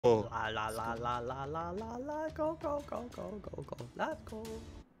La la la la la la la la, go go go go go go, let's go.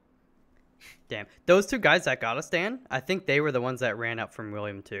 Damn, those two guys that got us, Dan, I think they were the ones that ran up from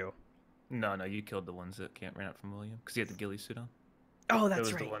William too. No, no, you killed the ones that can't ran up from William because he had the ghillie suit on. Oh, that's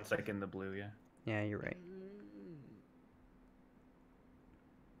Those right. the ones like in the blue, yeah. Yeah, you're right.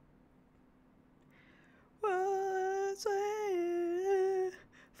 What's it?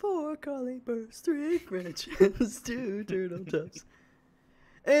 4 calling birds, 3 Gretchens, 2 turtle doves,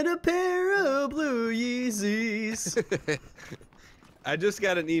 and a pair of blue Yeezys. I just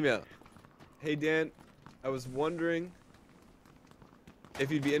got an email. Hey Dan, I was wondering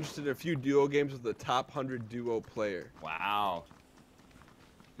if you'd be interested in a few duo games with the top 100 duo player. Wow.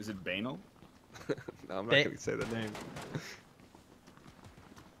 Is it Banal? No, I'm not going to say the name.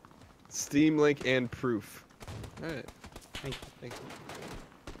 Steam link and proof. Alright. Thank you. Thank you.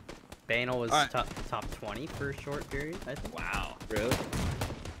 Banal was Right. top 20 for a short period, I think. Wow. Really?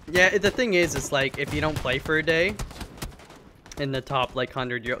 Yeah, the thing is, it's like, if you don't play for a day, in the top, like,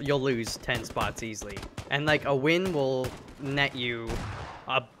 100, you'll lose 10 spots easily. And, like, a win will net you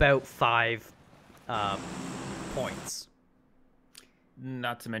about 5 points.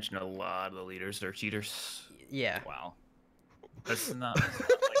 Not to mention a lot of the leaders are cheaters. Yeah. Wow. That's not like,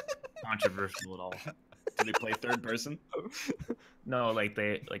 controversial at all. Do they play third person? No, like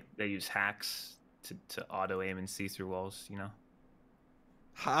they use hacks to auto aim and see through walls, you know?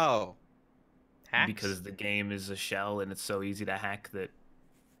 How? Hacks? Because the game is a shell and it's so easy to hack that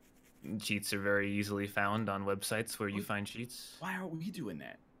cheats are very easily found on websites where you find cheats. Why aren't we doing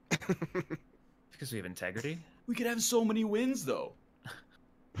that? Because we have integrity. We could have so many wins though.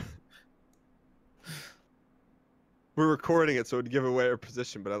 We're recording it, so it'd give away our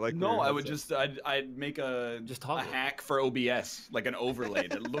position, but I like. No, I would just I'd make a hack for OBS, like an overlay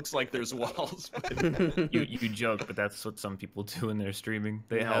that looks like there's walls. But... you joke, but that's what some people do when they're streaming.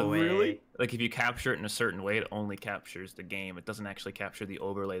 They No have way. Really? Like if you capture it in a certain way, it only captures the game. It doesn't actually capture the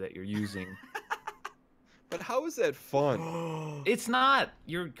overlay that you're using. But how is that fun? It's not.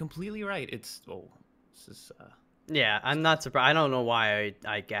 You're completely right. It's this is Yeah, I'm not surprised. I don't know why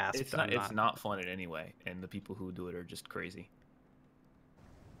I gasped. it's not fun in any way, and the people who do it are just crazy.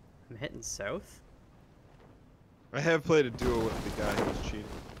 I'm hitting south. I have played a duo with the guy who was cheating.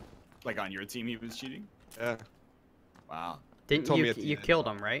 Like on your team, he was cheating. Yeah. Wow. Didn't told me you? at the You end. killed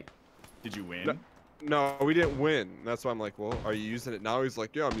him, right? Did you win? No, we didn't win. That's why I'm like, well, are you using it now? He's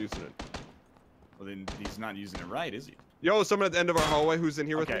like, yeah, I'm using it. Well, then he's not using it right, is he? Yo, someone at the end of our hallway who's in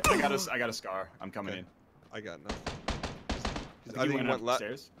here Okay, with me. I got a scar. I'm coming Okay. in. I got nothing. I think you went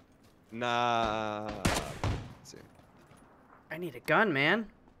upstairs. Nah. Let's see. I need a gun, man.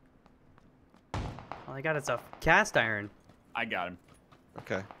 All I got is a cast iron. I got him.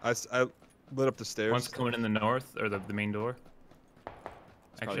 Okay. I lit up the stairs. One's coming in the north or the main door. It's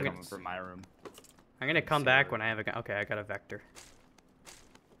probably Actually, coming from my room. I'm gonna come see back where- when I have a gun. Okay, I got a vector.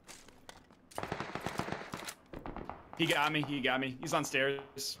 He got me. He got me. He's on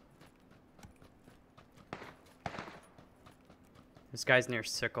stairs. This guy's near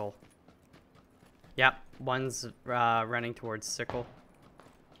Sickle. Yep, one's running towards Sickle.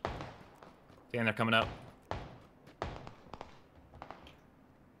 Dan, they're coming up.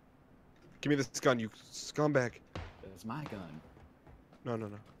 Give me this gun, you scumbag. That's my gun. No.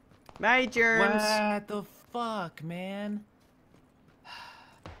 My germs. What the fuck, man?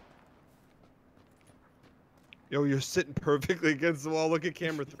 Yo, you're sitting perfectly against the wall. Look at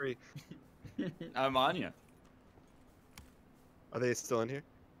camera 3. I'm on you. Are they still in here?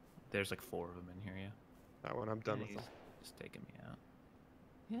 There's like 4 of them in here, yeah. That one, I'm done Yeah, with he's them. just taking me out.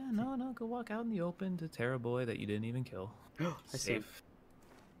 Yeah, no, go walk out in the open to Terra Boy that you didn't even kill. I see him. Safe.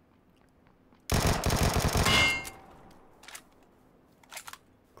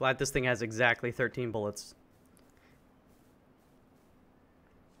 Glad this thing has exactly 13 bullets.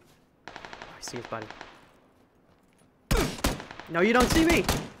 Oh, I see his body. No, you don't see me.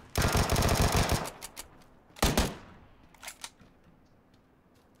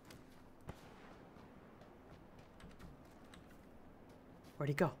 Where'd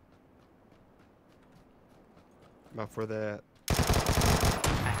he go? Not for that.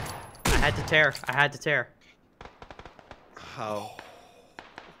 I had to tear. I had to tear. How?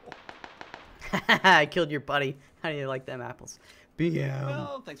 I killed your buddy. How do you like them apples? BM.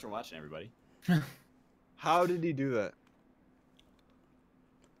 Well, thanks for watching, everybody. How did he do that?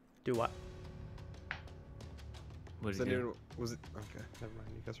 Do what? What Was did it, you do? even- was it? Okay, never mind.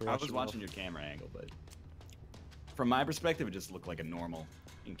 You guys were I watching. was watching your camera angle, but from my perspective, it just looked like a normal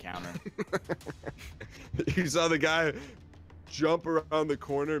encounter. You saw the guy jump around the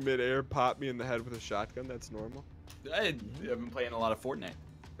corner mid-air, pop me in the head with a shotgun. That's normal. I've been playing a lot of Fortnite.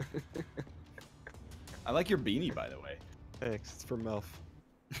 I like your beanie, by the way. Thanks. It's for Melf.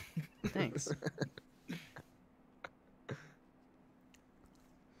 Thanks.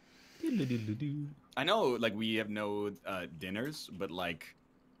 I know, like, we have no dinners, but like,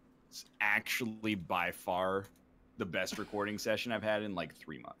 it's actually by far the best recording session I've had in like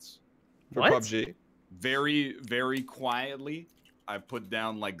 3 months. For What? PUBG. Very, very quietly, I've put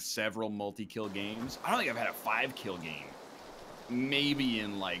down like several multi-kill games. I don't think I've had a 5-kill game, maybe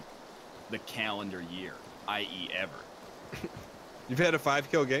in like the calendar year, i.e. ever. You've had a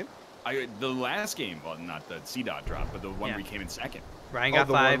 5-kill game? The last game, well, not the C-Dot drop, but the one Yeah. we came in second. Ryan Oh, got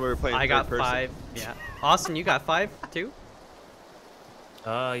the one 5. we were playing I third got person. 5. Yeah. Austin, you got 5 too?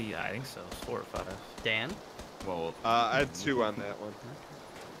 Yeah, I think so. 4 or 5. Dan? Well, I had 2 on that one.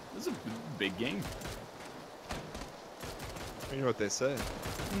 this is a big game. You know what they say.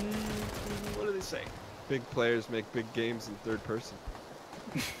 What do they say? Big players make big games in third person.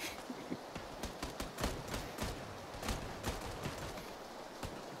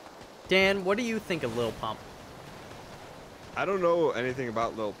 Dan, what do you think of Lil Pump? I don't know anything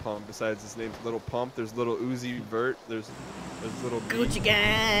about Lil Pump besides his name's Little Pump. There's Little Uzi Vert. There's Little B. Gucci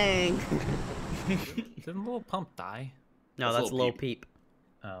Gang! Didn't Lil Pump die? No, that's Lil Peep.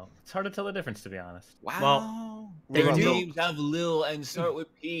 Oh, it's hard to tell the difference, to be honest. Wow. Well, What they about do- Lil, have Lil and start with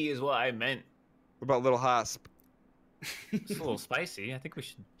P is what I meant. what about Little Hosp? It's a little spicy. I think we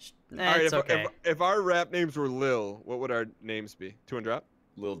should. It's Alright, okay. if our rap names were Lil, what would our names be? 2 and drop?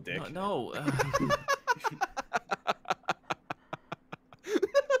 Lil Dick. No.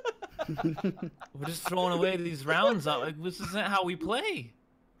 We're just throwing away these rounds out. Like, this isn't how we play.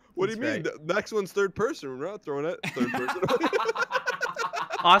 What do you That's mean? The next one's third person. We're not throwing it third person.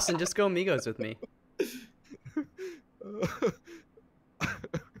 Austin, just go Migos with me.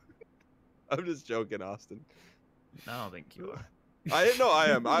 I'm just joking, Austin. I don't think you are. I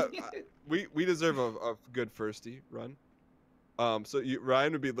am. We deserve a good firstie run. So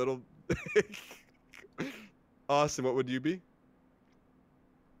Ryan would be Little. Austin, what would you be?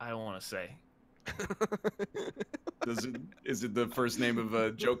 I don't want to say. Is it the first name of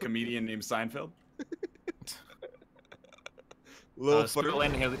a joke comedian named Seinfeld? Little People Fucker.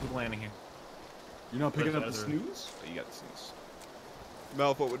 landing here. People landing here. You're not picking up the Other- snooze? Oh, you got the snooze.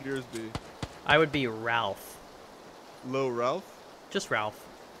 Melf, what would yours be? I would be Ralph. Lil Ralph? Just Ralph.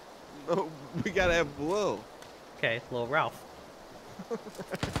 No, we gotta have Lil. Okay, Lil Ralph.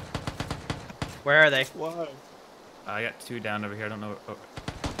 Where are they? Why? I got 2 down over here. I don't know. Oh,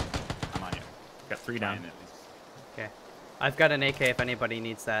 I'm on you. got 3 down. Trying at least. Okay. I've got an AK if anybody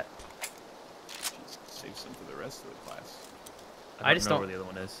needs that. Jeez, save some for the rest of the class. I just know don't- where the other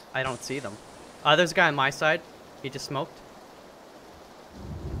one is. I don't see them. There's a guy on my side. He just smoked.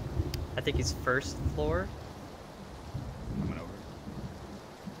 I think he's first floor. Coming over.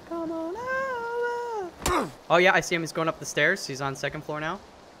 Come on over. Oh yeah, I see him. He's going up the stairs. He's on second floor now.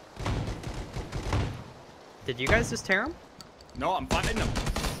 Did you guys just tear him? No, I'm fighting him.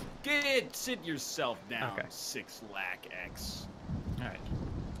 Sit yourself down, Okay. 6 lakh X. All right.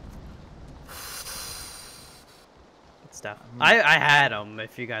 Good stuff. I had him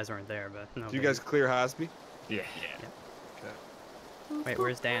if you guys weren't there, but no. Do you guys clear Hosby? Yeah. Okay. Wait,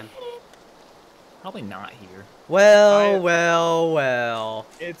 where's Dan? Probably not here. Well.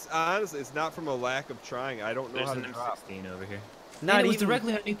 It's honestly, it's not from a lack of trying. I don't know There's how an to drop. M16 over here. Not And it was even.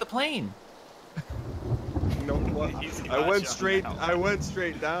 directly underneath the plane. No, what? He's I went gotcha. straight. I went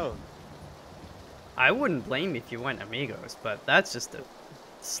straight down. I wouldn't blame you if you went Amigos, but that's just a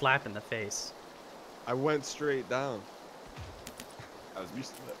slap in the face. I went straight down. I was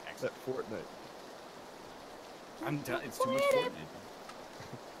used to that. That Fortnite. I'm done. It's too much Fortnite.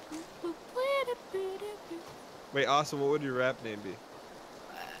 Wait, Austin, what would your rap name be?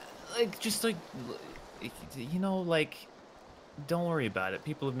 Like, just like, you know, like, don't worry about it.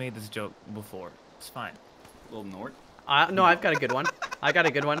 People have made this joke before. It's fine. Little Nort. No, I've got a good one. I got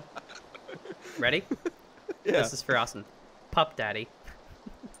a good one. Ready? Yeah. This is for Austin. Pup Daddy.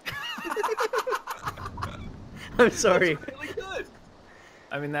 I'm sorry. Really good.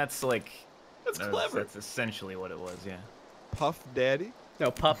 I mean, that's like, That's clever. That's essentially what it was, yeah. Puff Daddy.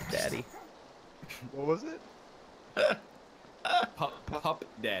 No, Pup Daddy. What was it? Pup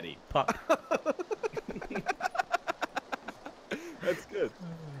Daddy. Pup. That's good.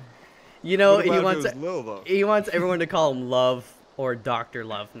 You know, What he about if wants it was Lil though. he wants everyone to call him Love or Dr.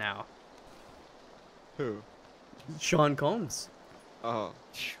 Love now. Who? Sean Combs. Oh.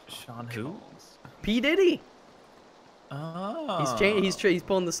 Sean who? P. Diddy. Oh. He's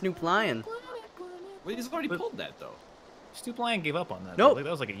pulling the Snoop Lion. Wait, he's already pulled that though. Snoop Lion gave up on that. Nope. Like,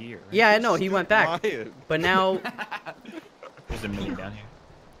 that was like a year. Right? Yeah, I know. He went back. Lion. But now, There's a meme down here.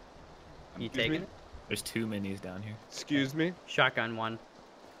 You Excuse taking me? it? There's 2 minis down here. Excuse me. Shotgun one.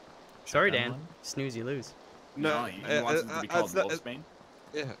 Sorry, Shotgun Dan. one? Snooze, you lose. No, he wants it to be called it's not- Wolfsbane.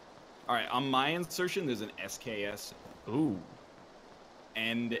 Yeah. All right, on my insertion, there's an SKS Ooh.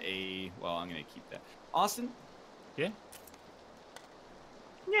 and a. Well, I'm gonna keep that. Austin, Yeah.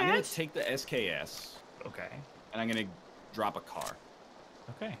 I'm gonna take the SKS Okay. and I'm gonna drop a car.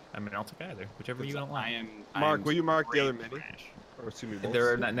 Okay. I mean, I'll take either. Whichever you 'Cause don't want. Mark, will you mark the great other mini? trash. Or excuse me. Wolves?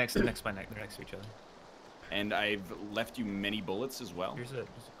 They're not next to next by next. They're next to each other. And I've left you many bullets as well. Here's a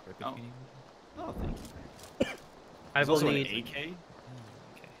quick if Oh. you need. Oh, thank you. I There's will also need. an AK.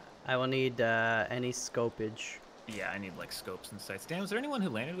 Okay. I will need any scopage. Yeah, I need like scopes and sights. Dan, was there anyone who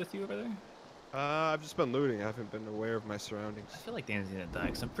landed with you over there? I've just been looting. I haven't been aware of my surroundings. I feel like Dan's gonna die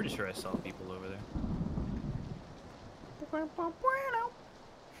because I'm pretty sure I saw people over there.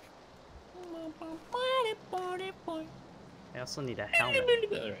 I also need a helmet.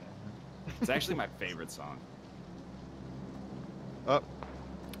 Alright. It's actually my favorite song. Oh,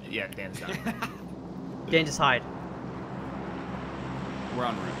 Yeah, Dan's dying. Dan, just hide. We're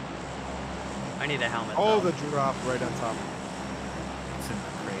on route. I need a helmet. oh, though. the drop right on top. It's in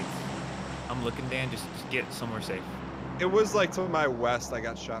the crates. I'm looking, Dan. Just get somewhere safe. It was like to my west. I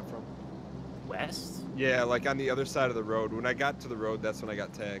got shot from. West? Yeah, like on the other side of the road. When I got to the road, that's when I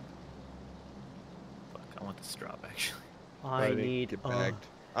got tagged. Fuck, I want this drop actually. But I didn't need get a bagged.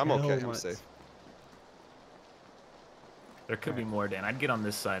 I'm okay. I'm helmet. safe. There could be more, Dan. I'd get on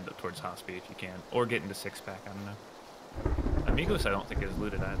this side towards Hospy if you can, or get into 6-pack. I don't know. Amigos, I don't think is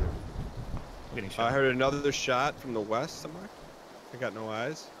looted either. I'm getting shot. I heard another shot from the west somewhere. I got no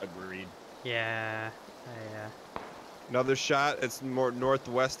eyes. Agreed. Yeah. Another shot. It's more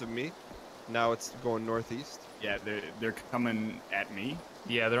northwest of me. Now it's going northeast. Yeah, they're coming at me.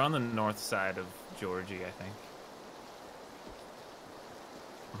 Yeah, they're on the north side of Georgie, I think.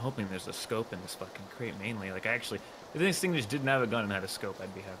 I'm hoping there's a scope in this fucking crate mainly. Like, if this thing just didn't have a gun and had a scope,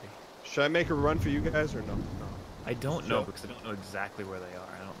 I'd be happy. Should I make a run for you guys or no? No. I don't know Sure. because I don't know exactly where they are.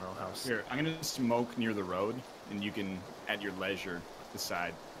 I don't know how. Here, I'm gonna smoke near the road, and you can, at your leisure,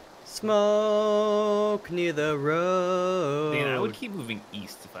 decide. Smoke near the road. Dan, I would keep moving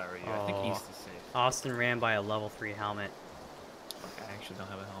east if I were you. I think Oh. east is safe. Austin ran by a level 3 helmet. Fuck, I actually don't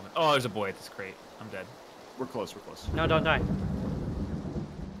have a helmet. Oh, there's a boy at this crate. I'm dead. We're close. We're close. No, don't die.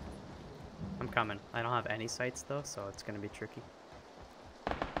 I'm coming. I don't have any sights though, so it's gonna be tricky.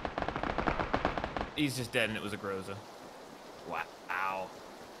 He's just dead, and it was a Groza. Wow.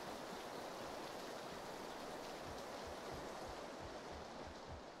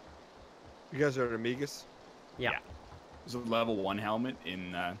 You guys are at Amigas? Yeah. There's a level 1 helmet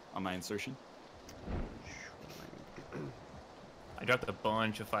in on my insertion. I dropped a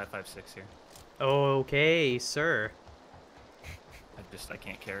bunch of 5.56 here. Okay, sir. I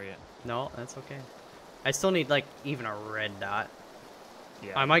can't carry it. No, that's okay. I still need like even a red dot.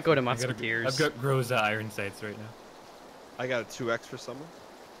 Yeah. I might go to I've Musketeers. got Groza iron sights right now. I got a 2x for someone.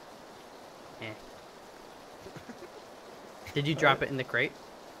 Eh. Did you drop it in the crate?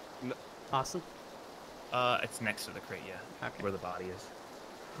 No. Austin? It's next to the crate, yeah. Okay. Where the body is.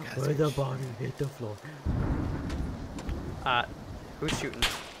 Where the body hit the floor. Who's shooting?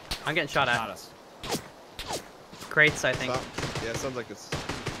 I'm getting shot Not at. us. Crates, I think. Yeah, it sounds like it's.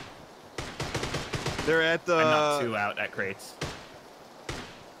 They're at the. I knocked 2 out at crates.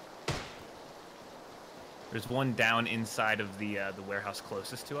 There's one down inside of the warehouse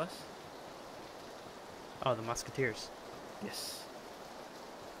closest to us. Oh, the Musketeers. Yes.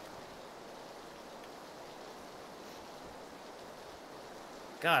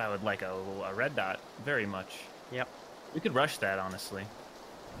 God, I would like a red dot very much. Yep. We could rush that, honestly.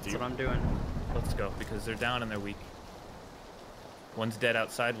 That's what I'm doing. Let's go, because they're down and they're weak. One's dead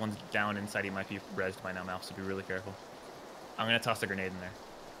outside, one's down inside. He might be rezzed by now, Mouse, so be really careful. I'm going to toss a grenade in there.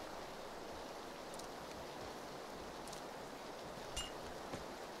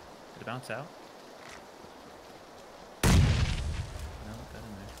 Did it bounce out? No, it got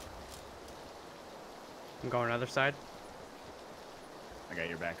in there. I'm going other side. I got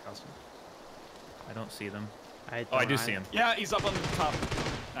your back, Austin. I don't see them. I Oh, I don't do either. see him. Yeah, he's up on the top.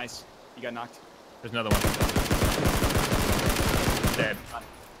 Nice. You got knocked. There's another one. Dead.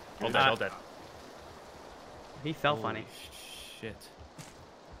 All dead, all dead. He fell Holy funny. Shit.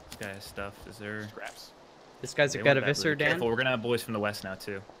 This guy has stuff. Is there... Scraps. This guy's They got want a that visor, loot. Dan. Careful, we're gonna have boys from the west now,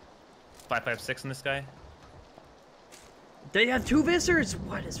 too. 5.56 on this guy. They have 2 visors.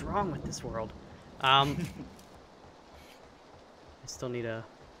 What is wrong with this world? I still need a.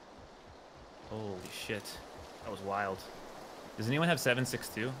 Holy shit. That was wild. Does anyone have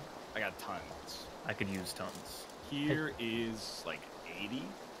 7.62? I got tons. I could use tons. Here is like 80.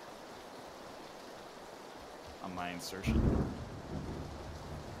 on my insertion.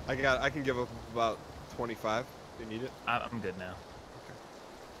 I can give up about 25. Do you need it? I'm good now.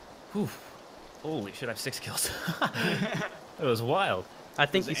 Whew. Holy shit, I have 6 kills. It was wild. I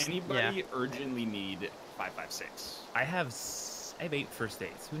think Does you. anybody Yeah. urgently need 5.56? I have 8 first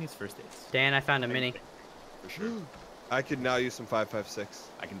aids. Who needs first aids? Dan, I found a mini. For sure. I could now use some 5.56.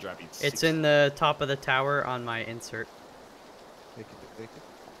 I can drop you. It's in the top of the tower on my insert. Take it, take it.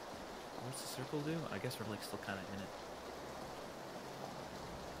 What's the circle do? I guess we're like still kind of in it.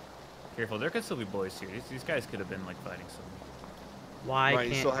 Careful, there could still be boys here. These guys could have been like fighting someone. Why Ryan,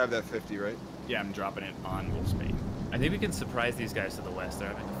 you still can't? have that 50, right? Yeah, I'm dropping it on Wolfsbane. I think we can surprise these guys to the west. They're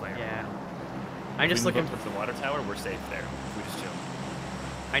having a fire. Yeah. If I'm we just move looking. up towards the water tower. We're safe there. If we just chill.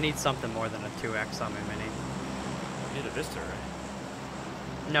 I need something more than a 2x on my mini. You need a Vista,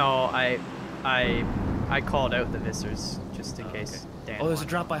 right? No, I called out the Visters just in case. Okay. Dan Oh, there's a wanted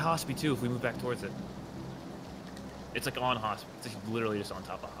drop by Hospy too. If we move back towards it, it's like on Hospy. It's like literally just on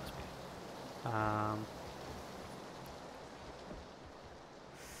top of Hospy.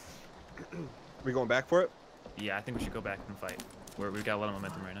 We going back for it? Yeah, I think we should go back and fight. We've got a lot of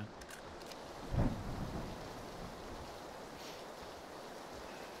momentum right now.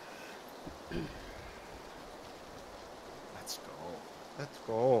 Let's go. Let's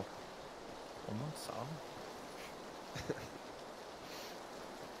go. Almost solid.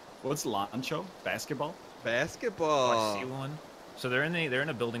 What's Lancho? Basketball? Oh, Basketball. I see one. So they're in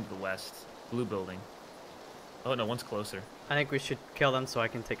a building to the west, blue building. Oh no, one's closer. I think we should kill them so I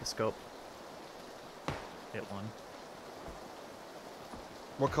can take a scope. Hit one.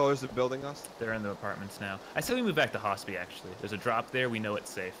 What color is the building us? They're in the apartments now. I say we move back to Hospy actually. There's a drop there. We know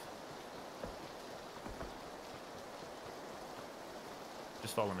it's safe.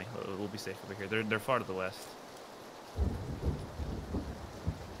 Just follow me. We'll be safe over here. They're far to the west.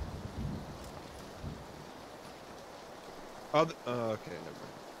 Oh, okay, never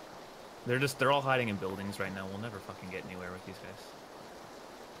mind. They're all hiding in buildings right now. We'll never fucking get anywhere with these guys.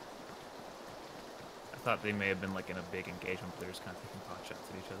 I thought they may have been like in a big engagement, but they're just kind of taking pot shots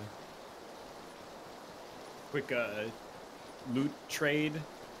at each other. Quick loot trade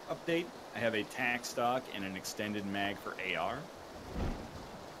update. I have a tac stock and an extended mag for AR.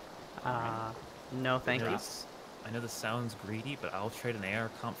 No, thank you. I know this sounds greedy, but I'll trade an AR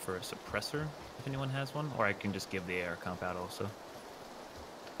comp for a suppressor if anyone has one, or I can just give the AR comp out also.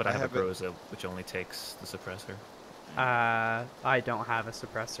 But I have a Groza, which only takes the suppressor. I don't have a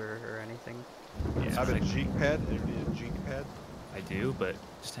suppressor or anything. I have a Jeek pad. Anybody need a Jeek pad? I do, but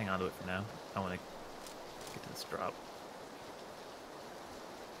just hang on to it for now. I want to get to this drop.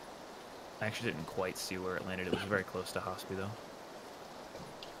 I actually didn't quite see where it landed. It was very close to Hospy, though.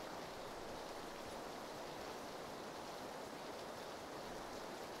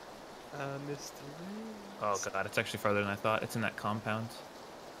 Mr. Oh god, it's actually farther than I thought. It's in that compound.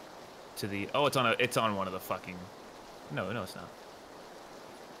 To the it's on one of the fucking. No, it's not.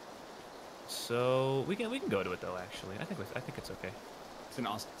 So we can go to it though. Actually, I think it's okay. It's in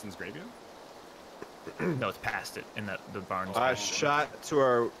Austin's graveyard. No, it's past it in the barns. Shot to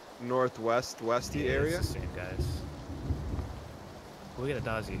our westy area. It's the same guys. We got a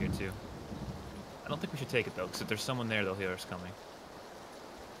Dazi here too. I don't think we should take it though, because if there's someone there, they'll hear us coming.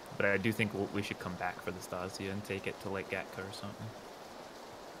 But I do think we should come back for this Dazi and take it to Lake Gatka or something.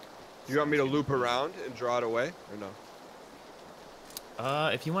 Do you want me to loop around and draw it away, or no?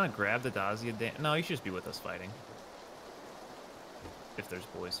 If you want to grab the Dazi, no, you should just be with us fighting. If there's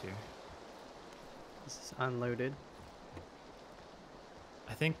boys here. This is unloaded.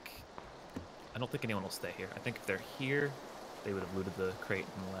 I don't think anyone will stay here. I think if they're here, they would have looted the crate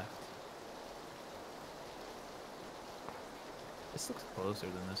on the left. This looks closer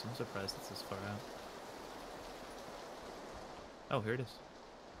than this. I'm surprised it's this far out. Oh, here it is.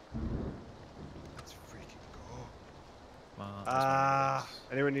 Let's freaking go. Well,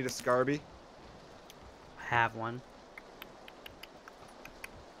 Anyone need a Scarby? I have one.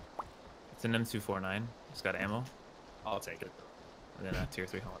 it's an M249. It's got ammo. I'll take it. And then a tier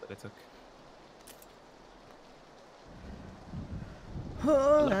 3 helmet that I took. I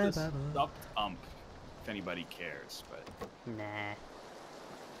love this duct ump, if anybody cares, but Nah.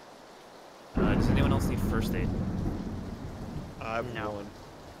 Does anyone else need first aid? I have No. one.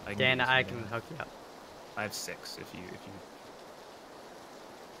 Dan, use I one. can hook you up. I have 6 if you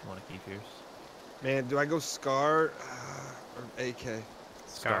want to keep yours. Man, do I go Scar or AK?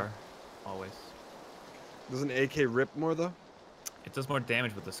 Scar. Always. Does an AK rip more though? It does more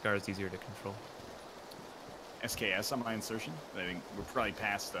damage, but the Scar is easier to control. SKS on my insertion. I think we're probably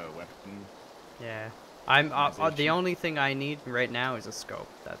past the weapon. Yeah. I'm the Optimization. only thing I need right now is a scope.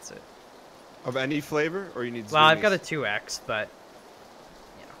 That's it. Of any flavor, or you need Well, I've got a zoomies? 2x, but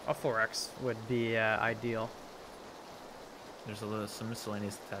you know, a 4x would be ideal. There's some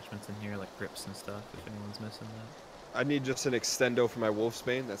miscellaneous attachments in here, like grips and stuff, if anyone's missing that. I need just an extendo for my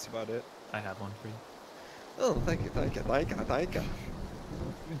Wolfsbane. That's about it. I have one for you. Oh, thank you, thank you, thank you, thank you.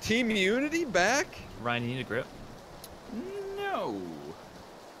 Team Unity back? Ryan, you need a grip? No.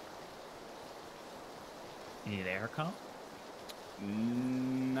 You need air comp?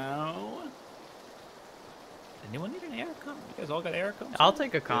 No. Anyone need an air comp? You guys all got air comps? I'll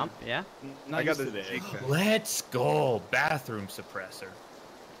take a comp, yeah. Not I got used the to that. Jake back. Let's go! Bathroom suppressor.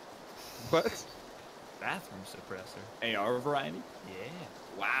 What? Bathroom suppressor. AR variety?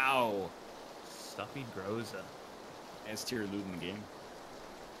 Yeah. Wow. Stuffy Groza. S tier loot in the game.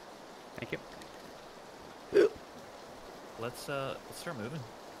 Thank you. Let's start moving.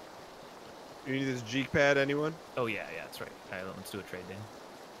 You need this Jeek pad, anyone? Oh yeah, that's right. Alright, let's do a trade, Dan.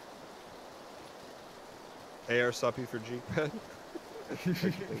 AR suppy for Jeek pad?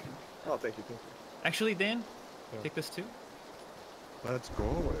 I'll take it too. Actually, Dan, Yeah. take this too. Let's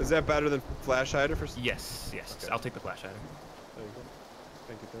go. Is that better than flash hider for? Yes. Okay. I'll take the flash hider. There you go.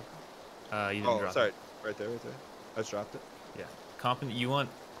 Thank you, thank you. You didn't Oh, drop sorry. it. Right there, right there. I just dropped it. Yeah. You want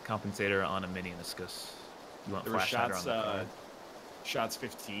compensator on a mini Niscus. You want There were flash hider shots, on the car. shots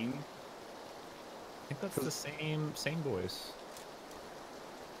 15. I think that's the same boys.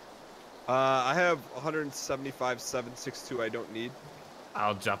 I have 175 762 I don't need.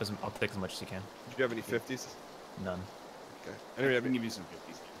 I'll take as much as you can. Do you have any 50s? None. Okay. I Anyway, can give you some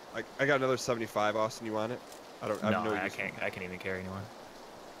 50s. I got another 75, Austin. You want it? I have no I use for it. can't. I can't even carry anymore.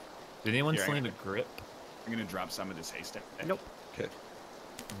 Did anyone Here, I still got need a grip? I'm gonna drop some of this haystack. Nope. Okay.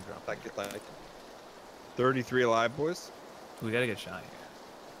 Drop. Thank you, thank you. 33 alive, boys. We gotta get shot here.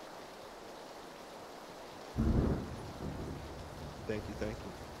 Thank you, thank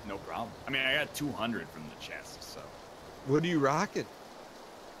you. No problem. I mean, I got 200 from the chest, so. What are you rocking?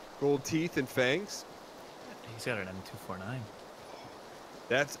 Gold teeth and fangs? He's got an M249.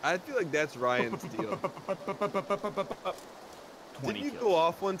 I feel like that's Ryan's deal. 20 Didn't you kills. go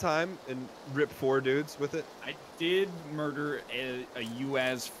off one time and rip 4 dudes with it? I did murder a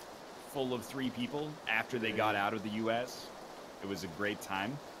UAS full of 3 people after they got out of the UAS. It was a great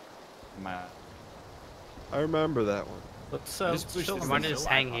time. I remember that one. Let's Just push show this them Want the to just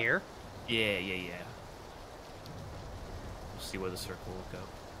live hang pod. here? Yeah. We'll see where the circle will go.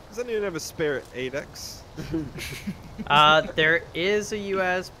 Does anyone have a spare 8x? There is a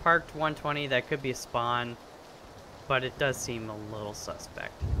US parked 120 that could be a spawn, but it does seem a little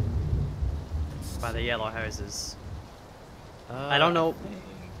suspect by the yellow houses. I don't know.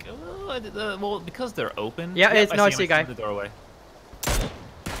 Well, because they're open. Yeah, Yep, I I see a him guy. in the doorway.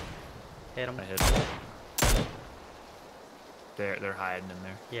 Hit him. I hit him. They're hiding in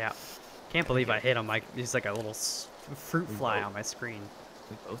there. Yeah. Can't believe I hit him. He's like a little fruit fly both- on my screen.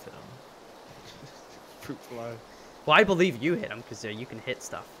 We both hit him. Fruit fly. Well, I believe you hit him because you can hit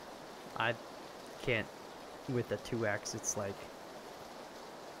stuff. I can't with the 2x. It's like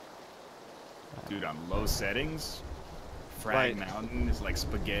Dude, on low settings, Frag Right. Mountain is like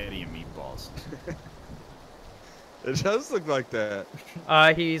spaghetti and meatballs. It does look like that.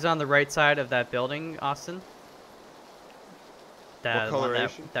 he's on the right side of that building, Austin. The one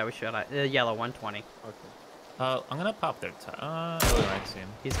coloration? that we shot at. The yellow 120. Okay. I'm gonna pop their oh, I see him.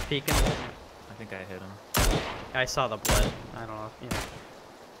 He's peeking. I think I hit him. I saw the blood. I don't know. Yeah.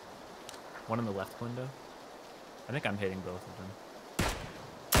 One in the left window. I think I'm hitting both of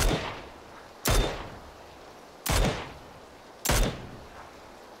them.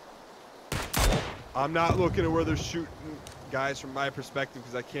 I'm not looking at where they're shooting guys from my perspective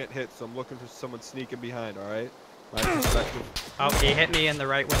because I can't hit, so I'm looking for someone sneaking behind, alright? My perspective. Oh, he hit me in the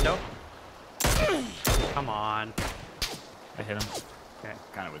right window. Come on. I hit him. Okay.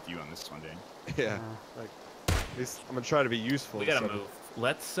 Kind of with you on this one, Dan. Yeah. Like, at least I'm gonna try to be useful. We gotta instead of- move.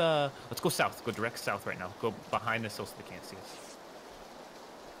 Let's go south. Go direct south right now. Go behind this hill so they can't see us.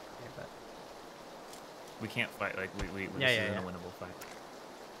 Yeah, but We can't fight. Like we Yeah, this yeah, isn't yeah. a winnable fight.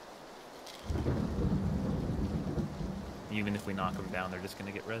 Even if we knock them down, they're just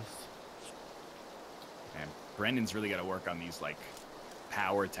gonna get res. Man, Brendan's really got to work on these like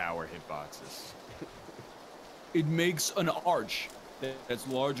power tower hitboxes. It makes an arch that's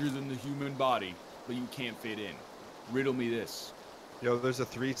larger than the human body, but you can't fit in. Riddle me this. Yo, there's a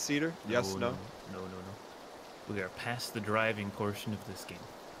 3-seater? Yes, no? No. We are past the driving portion of this game.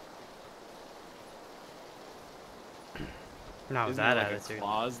 not with Isn't that there like attitude. a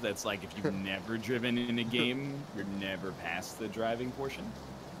clause that's like if you've never driven in a game, you're never past the driving portion?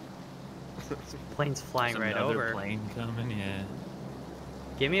 Plane's flying There's right another over. plane coming. Yeah.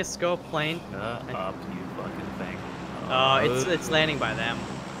 Give me a scope plane. Shut up, you fucking thing. Oh, it's landing by them.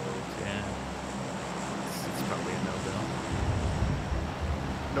 Yeah. It's probably a no-go.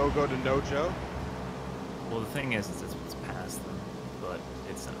 No go to no Joe. Well, the thing is, it's past them, but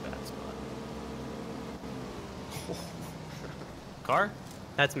it's in a bad spot. Car?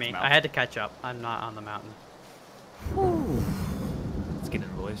 That's me. Mountain. I had to catch up. I'm not on the mountain. Let's get in,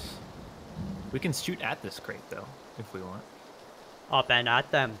 boys. We can shoot at this crate, though, if we want. Up and at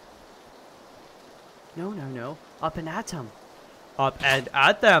them. No, no, no. Up and at them. Up and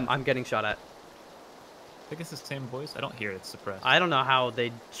at them. I'm getting shot at. I think it's the same voice. I don't hear it. It's suppressed. I don't know how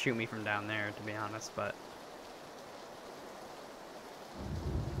they'd shoot me from down there, to be honest, but...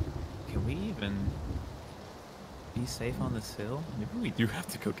 Can we even be safe on this hill? Maybe we do have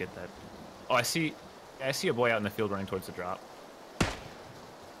to go get that. Oh, I see a boy out in the field running towards the drop.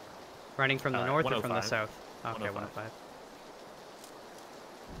 Running from the north or from the 105. south? Okay, 105. 105.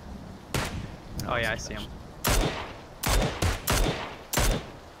 Oh yeah, I see him.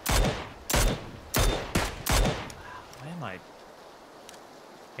 Why am I?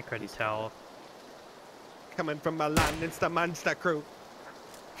 I couldn't tell. Coming from my land, it's the monster crew.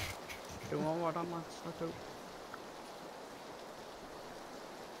 Doing what I must do.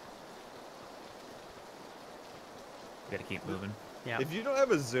 We gotta keep moving. Yeah. If you don't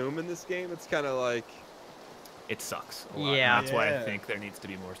have a zoom in this game, it's kind of like It sucks a lot. Yeah. And that's why I Yeah. think there needs to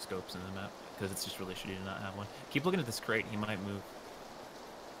be more scopes in the map, because it's just really shitty to not have one. Keep looking at this crate. He might move.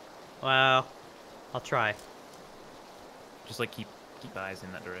 Well, I'll try. Just like keep eyes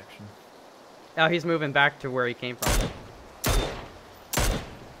in that direction. Oh, he's moving back to where he came from.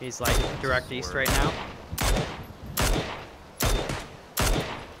 He's like direct east right now.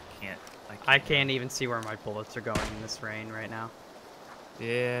 I can't even see where my bullets are going in this rain right now.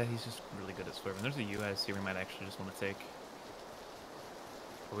 Yeah, he's just really good at swerving. There's a US here we might actually just want to take.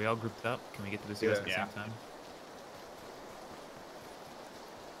 Are we all grouped up? Can we get to this US at the Yeah. same time?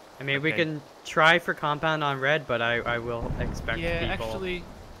 I mean, we Okay. can try for compound on red, but I will expect Yeah, people. actually,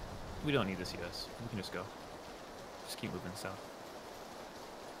 we don't need this US. We can just go. Just keep moving south.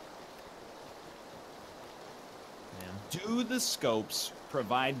 Man. Do the scopes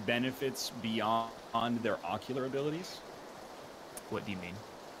provide benefits beyond their ocular abilities? What do you mean?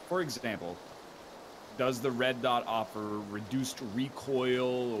 For example, does the red dot offer reduced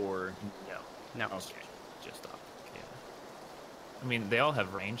recoil or... No. No. Okay. Just up. Yeah. I mean, they all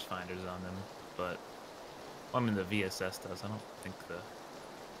have rangefinders on them, but well, I mean the VSS does. I don't think the.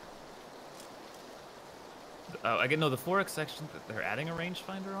 I get no the 4X section that they're adding a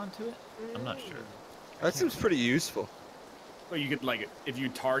rangefinder onto it. I'm not sure. that seems pretty useful. Well, you could, like, if you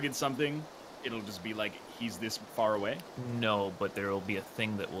target something, it'll just be like, he's this far away? No, but there will be a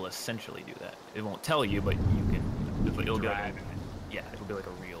thing that will essentially do that. It won't tell you, but you can. It'll be like Drive yeah, it'll be like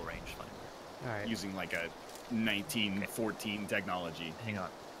a real rangefinder. All right. using, like, a 1914 technology. Hang on,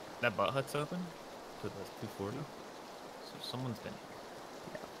 that butt hut's open to the 240. So someone's been here.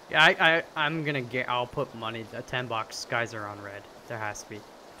 Yeah, I'm gonna get. I'll put money. A $10. Guys are on red. There has to be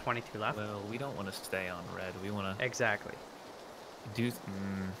 22 left. Well, we don't want to stay on red. We want to Exactly. do.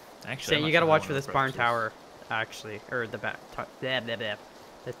 Actually, So I'm you not gotta sure watch how for I this wanna barn approach tower, actually, or the back. The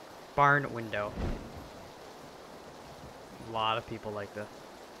barn window. A lot of people like this.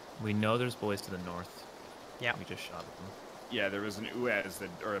 We know there's boys to the north. Yeah. We just shot at them. Yeah, there was an UAZ that,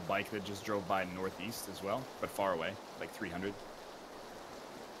 or a bike that just drove by northeast as well, but far away, like 300.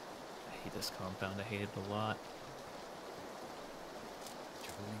 I hate this compound. I hate it a lot.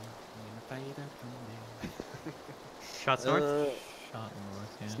 Shots north. Shot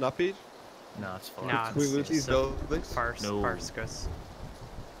north. Yeah. Snuppy? No, it's far. Nah, Can we it's loot just these a buildings? No. Parscus.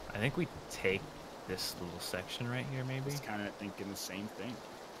 I think we take this little section right here. I Maybe was kind of thinking the same thing.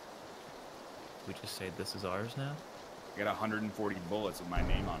 we just say this is ours now. I got 140 bullets with my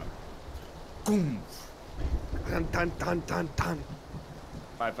name on them. Dun dun dun dun dun.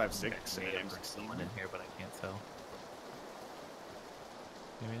 5.56. Maybe there's someone in here, but I can't tell.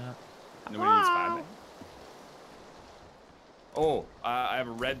 Maybe not. Nobody needs 5. Oh, I have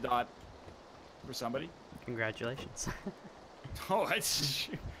a red dot for somebody. Congratulations. Oh, that's.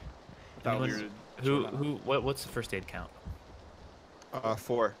 I thought we were. What's the first aid count?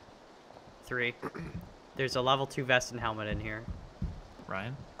 4. 3. There's a level 2 vest and helmet in here.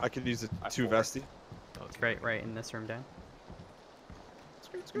 Ryan? I could use a 2 4. vesty. Okay. Right in this room, Dan.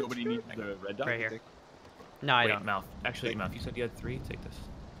 Nobody needs the red dot. Right here. No, I Wait, don't. Mouth. Actually, Mouth, you said you had 3? Take this.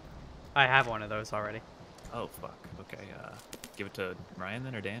 I have one of those already. Oh, fuck. Okay, give it to Ryan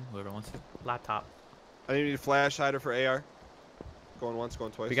then, or Dan, whoever wants it. Laptop. I need a flash hider for AR. Going once,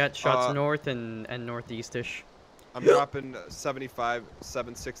 going twice. We got shots north and northeast-ish. I'm dropping 75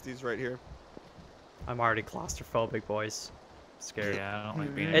 760s right here. I'm already claustrophobic, boys. Scared. Yeah, I don't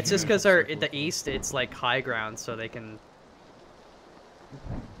like being in It's just here. because our in the east, it's like high ground, so they can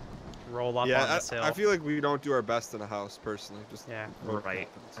roll up on Yeah, this hill. I feel like we don't do our best in a house, personally. Just Yeah. Right.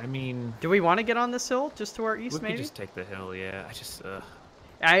 I mean, Do we want to get on this hill just to our east, we could maybe? just take the hill. Yeah, I just.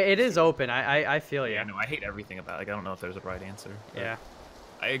 It is open. I feel Yeah, you. no, I hate everything about. Like, I don't know if there's a right answer. but Yeah.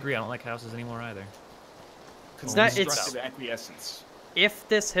 I agree. I don't like houses anymore either. not- it's- Constructive acquiescence. If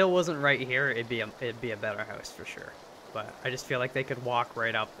this hill wasn't right here, it'd be a better house for sure. But I just feel like they could walk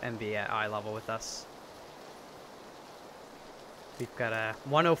right up and be at eye level with us. We've got a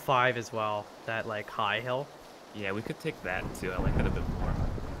 105 as well. That like high hill. Yeah, we could take that too. I like that a bit more.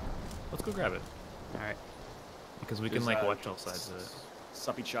 Let's go grab it All right. because we can There's, like watch all sides of it.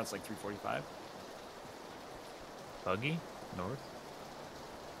 Suppy shots like 345. Buggy north.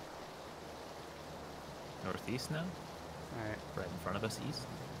 Northeast now. All right. Right in front of us east.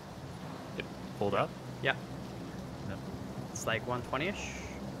 It pulled up. Yeah. No. It's like 120ish.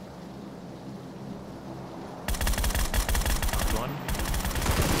 Knocked one.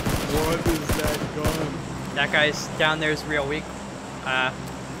 what is that gun? That guy's down there is real weak.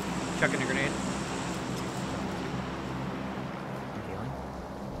 Chucking a grenade. I'm healing.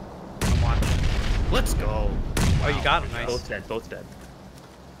 I'm watching. Let's go. Oh, you got him. Nice. Both dead. Both dead.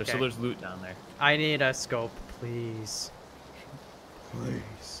 There's Okay. So there's loot down there. I need a scope, please.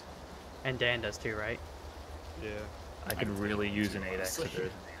 Please. And Dan does too, right? Yeah. I could really use an 8x if there's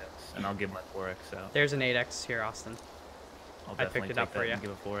an 8x, and I'll give my 4x out. There's an 8x here, Austin. I'll I picked definitely it take up for that ya. and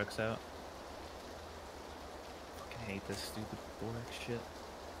give a 4x out. Fucking hate this stupid 4x shit.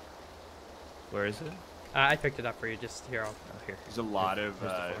 Where is it? I picked it up for you. Just here. Oh, here. There's a lot of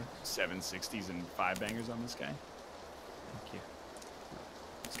Where's the 760s and 5-bangers on this guy. Thank you.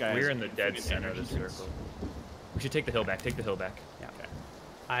 This guy We're has in the dead infinite center of the energy drinks. circle. We should take the hill back. Take the hill back. Yeah. Okay.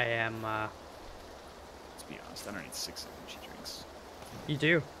 I am. Let's be honest, I don't need 6 energy drinks. You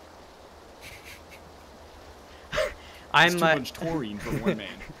do. It's I'm. too much taurine for one man.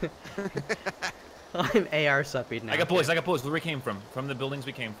 I'm AR suppied now. I got boys. I got boys. Where we came from? From the buildings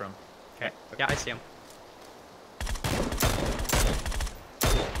we came from. Okay. Yeah, I see him.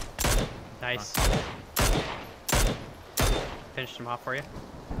 Nice. Finished him off for you.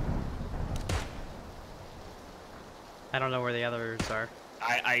 I don't know where the others are.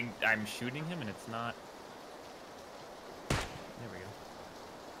 I'm shooting him and it's not. There we go.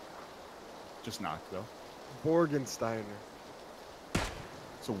 Just knocked though. Borgensteiner.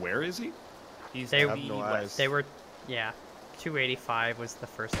 So where is he? He's They- to have the no west. eyes. They were, yeah. 285 was the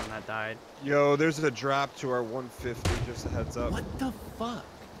first one that died. Yo, there's a drop to our 150. Just a heads up. What the fuck?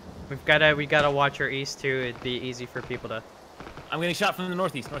 We gotta watch our east too. It'd be easy for people to. I'm getting shot from the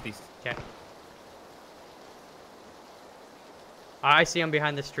northeast. Northeast. Okay. I see him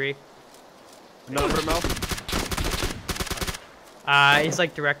behind this tree. Another mouth. He's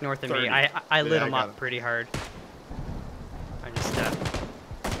like direct north of me. 30. I lit Yeah, I him got up him. pretty hard. I just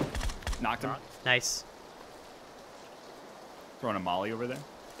Knocked him. nice. Throwing a molly over there.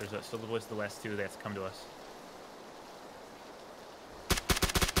 There's still the boys to the west too that's come to us.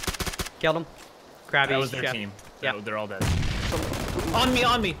 Killed him. Crabby. That was their chef. team. Yeah. They're all dead. On me,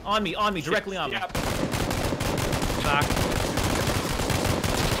 directly on me. Yep. Back.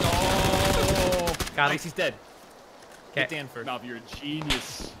 Oh! Got him. Nice, he's dead. Get Okay. Dan first. Now you're a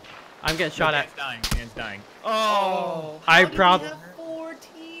genius. I'm getting shot at. Dan's dying. Dan's dying. Oh! I how did we probably. have 4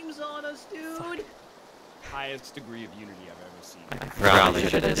 teams on us, dude. Highest degree of unity I've ever seen. Probably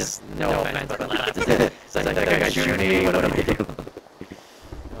should have just no offense, but laughed. It's like that guy shooting me. What do I do?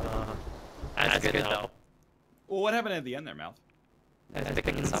 That's good though. Well, what happened at the end there, Mouth? That's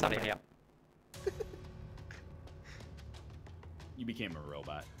picking somebody up. You became a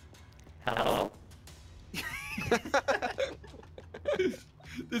robot. Hello.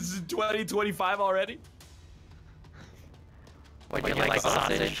 This is 2025 already? Would you like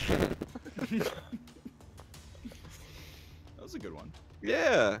sausage? That was a good one.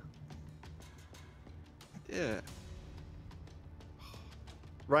 Yeah. Yeah.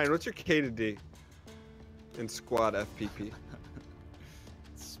 Ryan, what's your K to D in squad FPP?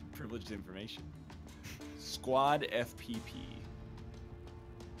 It's privileged information. Squad FPP.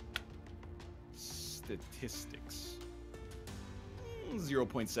 Statistics.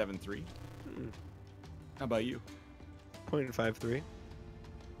 0.73. How about you? 0.53.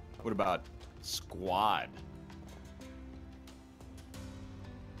 What about squad?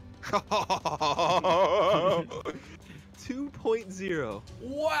 2.0.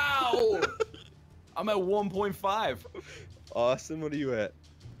 Wow! I'm at 1.5. Austin, what are you at?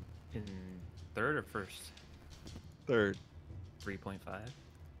 In third or first? Third. 3.5.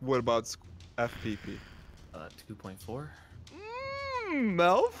 What about FPP? 2.4.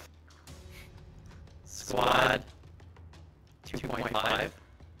 Melf? Squad 2.5.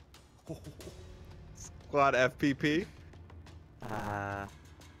 Squad FPP?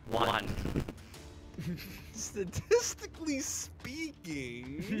 1. Statistically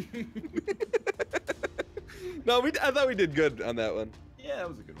speaking. No, I thought we did good on that one. Yeah, that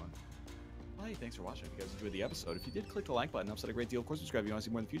was a good one. Well, hey, thanks for watching. If you guys enjoyed the episode, if you did, click the like button. Helps out a great deal. Of course, subscribe if you want to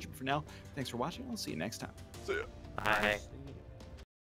see more in the future. But for now, thanks for watching. I'll see you next time. See ya. Bye. See ya.